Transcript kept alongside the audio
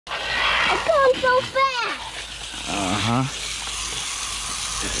It's going so fast.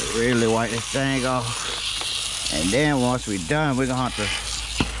 Really wipe this thing off. And then once we're done, we're gonna have to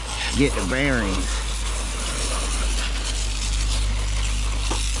get the bearings.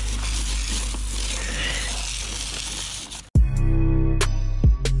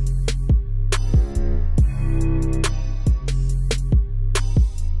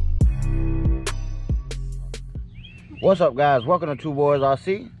 What's up, guys? Welcome to Two Boys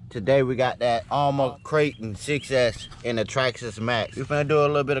RC. Today we got that Arrma Kraton 6S in the Traxxas Maxx. We finna do a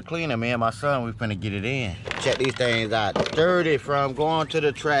little bit of cleaning. Me and my son, we finna get it in. Check these things out. Dirty from going to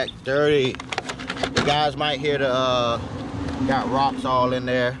the track. Dirty. You guys might hear the got rocks all in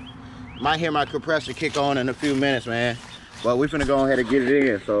there. Might hear my compressor kick on in a few minutes, man. But we finna go ahead and get it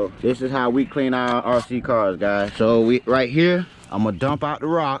in. So this is how we clean our RC cars, guys. So we right here, I'm gonna dump out the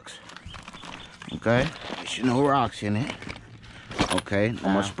rocks. Okay, there's no rocks in it. Okay, I'm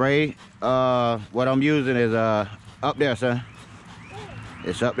gonna spray. What I'm using is up there, son.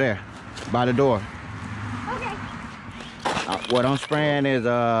 It's up there, by the door. Okay. What I'm spraying is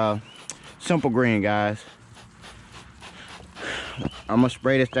Simple Green, guys. I'm gonna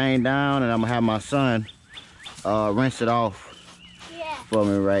spray this thing down, and I'm gonna have my son rinse it off for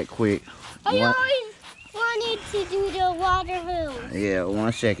me right quick. I always wanted to do the water room. Yeah,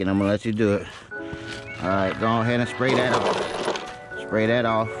 1 second. I'm gonna let you do it. All right, go ahead and spray that off. Spray that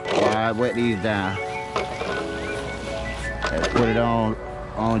off while I wet these down. And put it on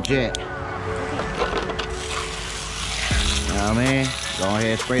jet. You know what I mean? Go ahead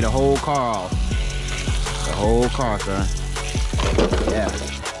and spray the whole car off. The whole car, son. Yeah,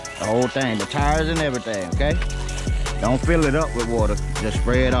 the whole thing, the tires and everything, okay? Don't fill it up with water, just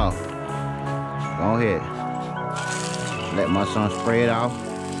spray it off. Go ahead. Let my son spray it off.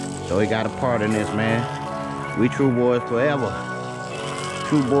 So he got a part in this, man. We true boys forever.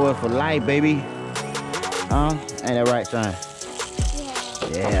 True boys for life, baby. Huh? Ain't that right, son?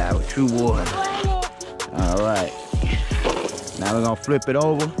 Yeah, we're true boys. All right. Now we're gonna flip it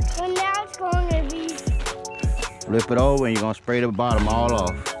over. So now it's going to be... Flip it over and you're gonna spray the bottom all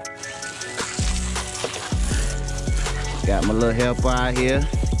off. Got my little helper out here.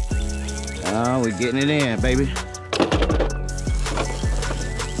 We're getting it in, baby.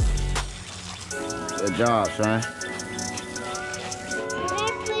 Good job, son.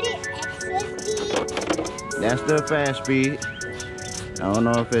 That's the fast speed. I don't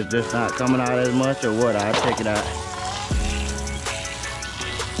know if it's just not coming out as much or what. I'll check it out.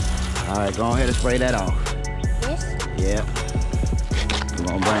 All right, go ahead and spray that off. This? Yep. We're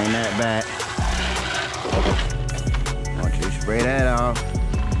gonna bring that back. Once you spray that off,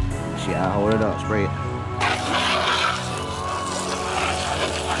 see how I hold it up, spray it.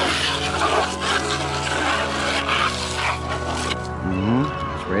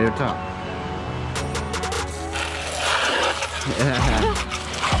 Spray the top.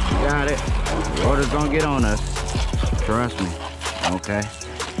 Got it. Water's gonna get on us. Trust me. Okay.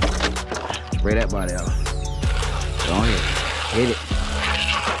 Spray that body off. Go ahead. Hit it.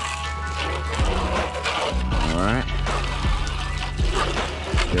 Alright.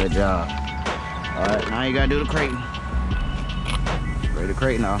 Good job. Alright, now you gotta do the Kraton. Spray the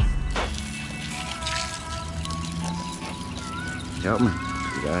Kraton off. Help me.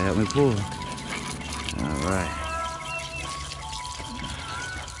 You gotta help me pull. Alright.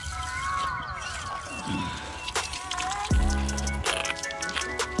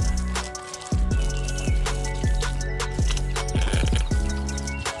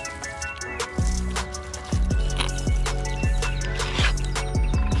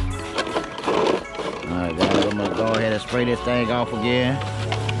 Alright, guys, I'm gonna go ahead and spray this thing off again.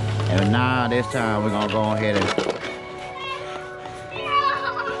 And now this time we're gonna go ahead and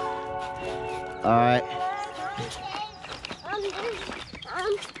alright.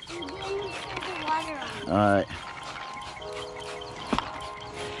 Alright.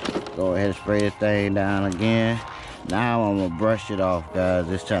 Go ahead and spray this thing down again. Now I'm gonna brush it off, guys,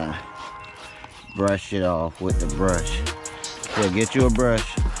 this time. Brush it off with the brush. So get you a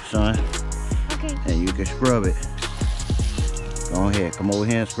brush, son. Okay. And you can scrub it. Go ahead, come over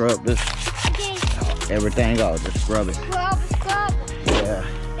here and scrub this. Okay. Everything off, just scrub it. Scrub. Yeah.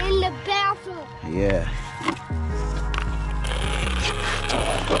 In the bathroom. Yeah.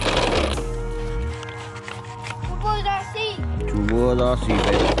 Two Boys RC. Two Boys RC,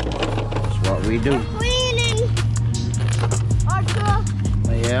 baby. That's what we do. Cleaning our truck.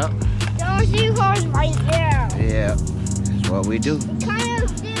 Yeah. The RC car's right there. Yeah. That's what we do. It's kind of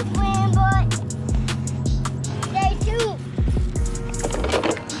different, but stay tuned.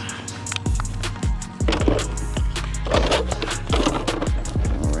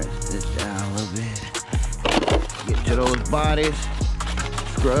 Alright, this down. of those bodies.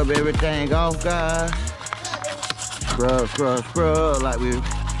 Scrub everything off, guys. Scrub, scrub, scrub like we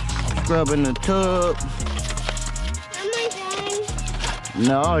scrubbing the tub.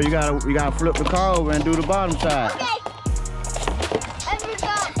 No, you gotta flip the car over and do the bottom side. Okay. I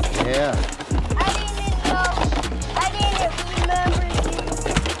forgot. Yeah. I didn't remember.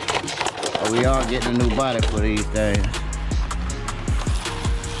 We are getting a new body for these things.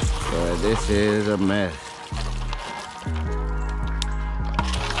 But this is a mess.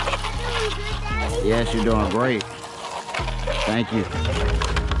 Yes, you're doing great. Thank you.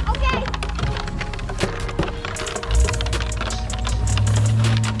 Okay.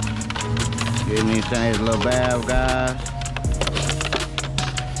 Getting these things a little bath, guys.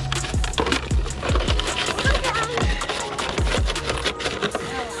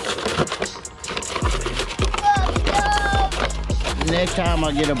 Next time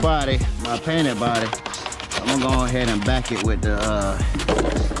I get a body, my painted body, I'm gonna go ahead and back it with the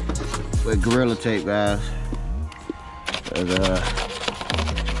with Gorilla Tape, guys. Cause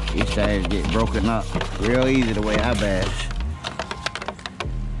these things get broken up real easy the way I bash.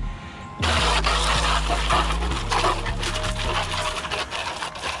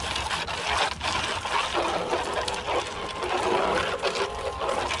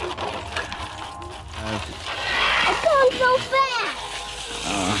 So fast.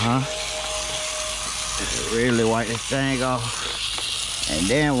 Really wipe this thing off. And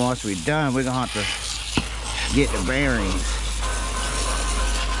then once we're done, we're gonna have to get the bearings.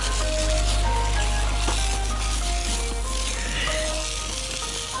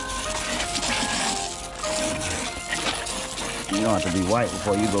 You don't have to be white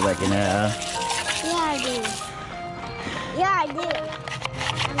before you go back in there, huh? Yeah, I do. Yeah, I do.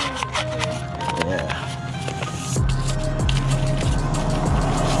 Yeah.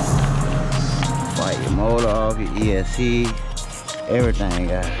 Wipe your motor off, your ESC, everything,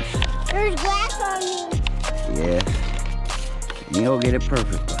 guys. There's glass on me. Yes. You don't get it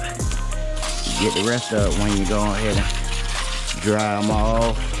perfect, but you get the rest of it when you go ahead and dry them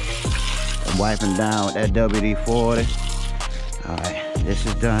off and wipe them down with that WD-40. All right, this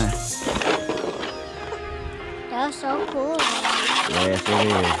is done. That's so cool. Yes, it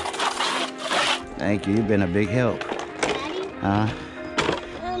is. Thank you. You've been a big help. Daddy? Huh?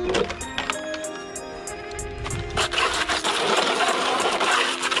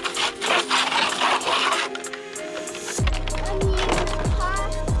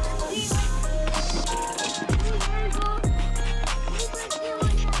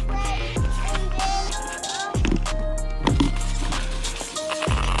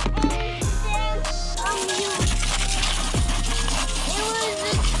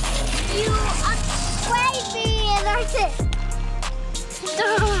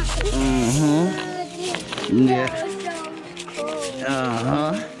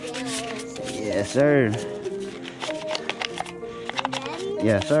 Yeah. Yes, sir.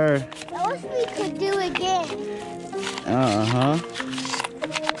 Yes, sir. I wish we could do it again.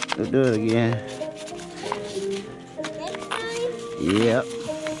 Let's do it again. Next time? Yep.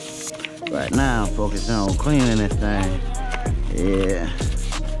 Right now, I'm focusing on cleaning this thing. Yeah.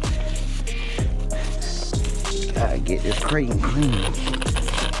 Gotta get this Kraton clean.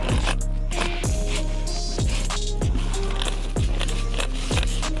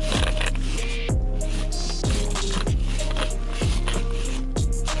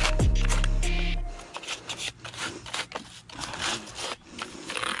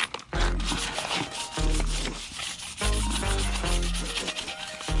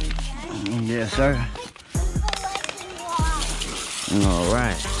 Yes, sir. All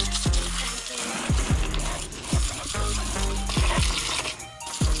right.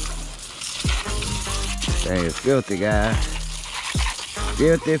 Dang, it's filthy, guys.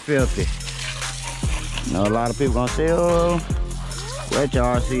 Filthy, filthy. You know, a lot of people gonna say, oh, wet your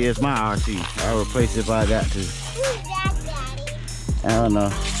RC is my RC. I'll replace it if I got to. Who's that, Daddy? I don't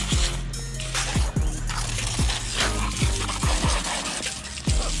know.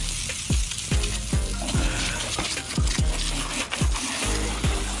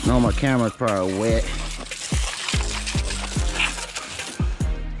 No, my camera's probably wet.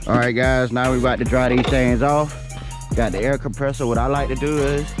 All right, guys, now we're about to dry these things off. Got the air compressor. What I like to do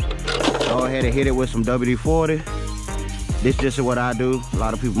is go ahead and hit it with some WD-40. This just is what I do. A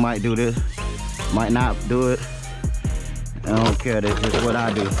lot of people might do this, might not do it. I don't care, this is what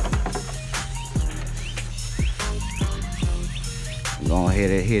I do. I'm gonna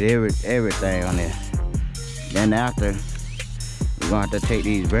hit everything on there. Then after, we're gonna have to take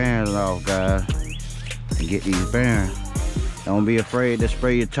these bearings off, guys, and get these bearings. Don't be afraid to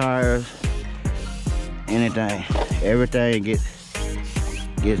spray your tires, anything. Everything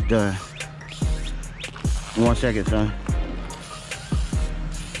gets done. 1 second, son.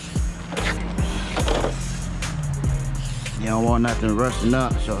 You don't want nothing rusting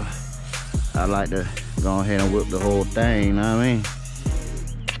up, so I like to go ahead and whip the whole thing, you know what I mean?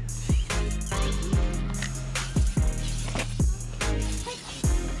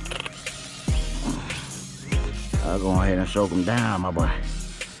 I'll go ahead and soak them down, my boy.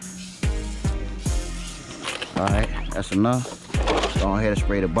 All right, that's enough. Go ahead and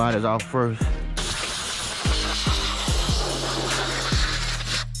spray the bodies off first.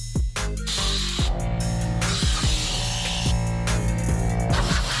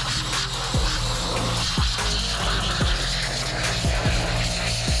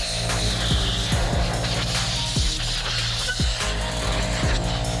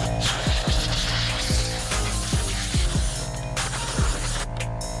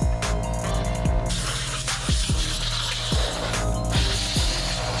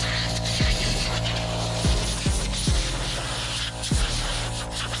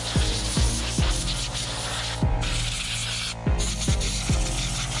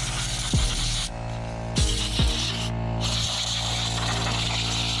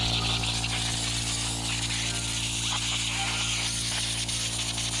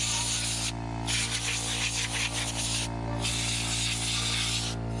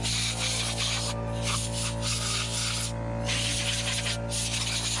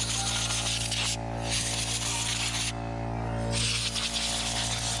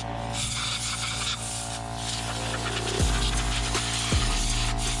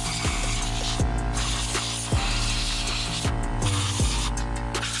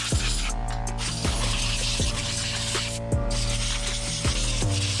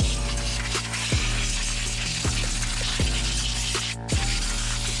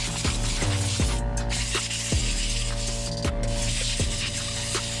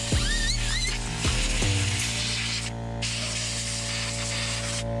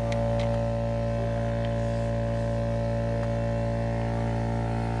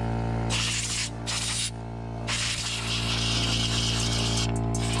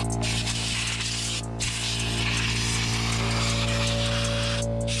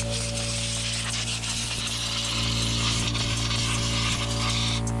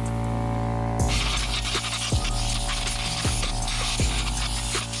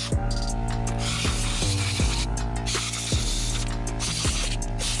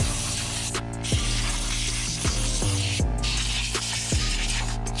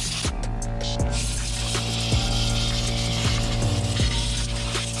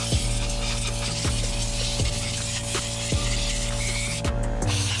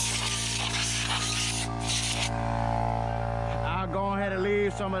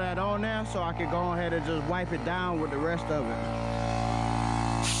 Some of that on there so I can go ahead and just wipe it down with the rest of it.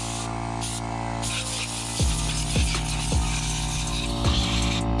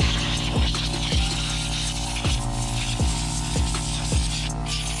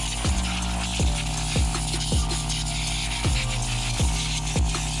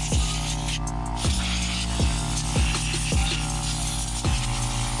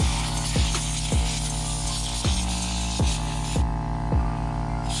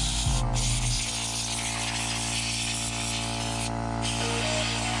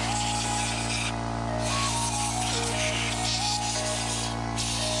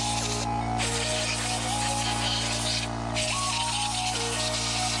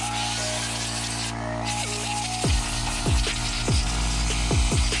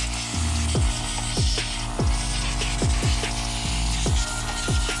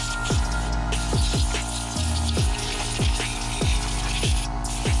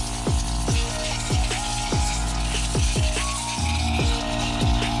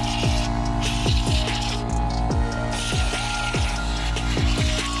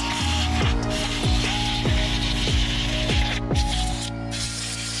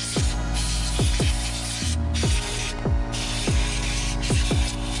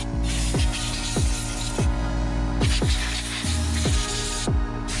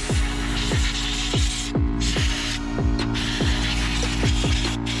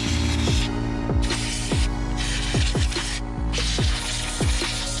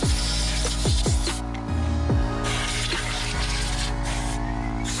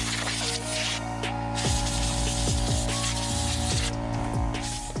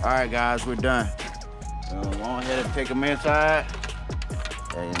 All right, guys, we're done. So go ahead and take them inside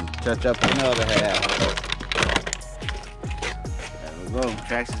and touch up the other half. There we go,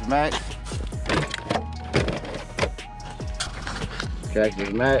 Traxxas Maxx.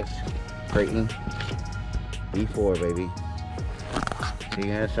 Traxxas Maxx, Kraton. E4, baby. See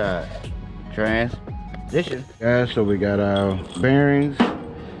inside. Transition. Guys, so we got our bearings.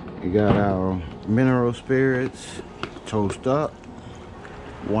 We got our mineral spirits toast up.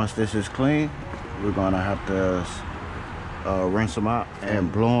 Once this is clean, we're gonna have to rinse them out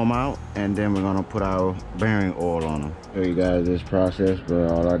and blow them out, and then we're gonna put our bearing oil on them. Show you guys this process,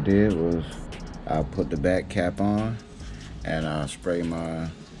 but all I did was I put the back cap on and I spray my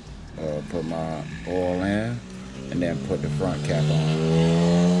put my oil in, and then put the front cap on.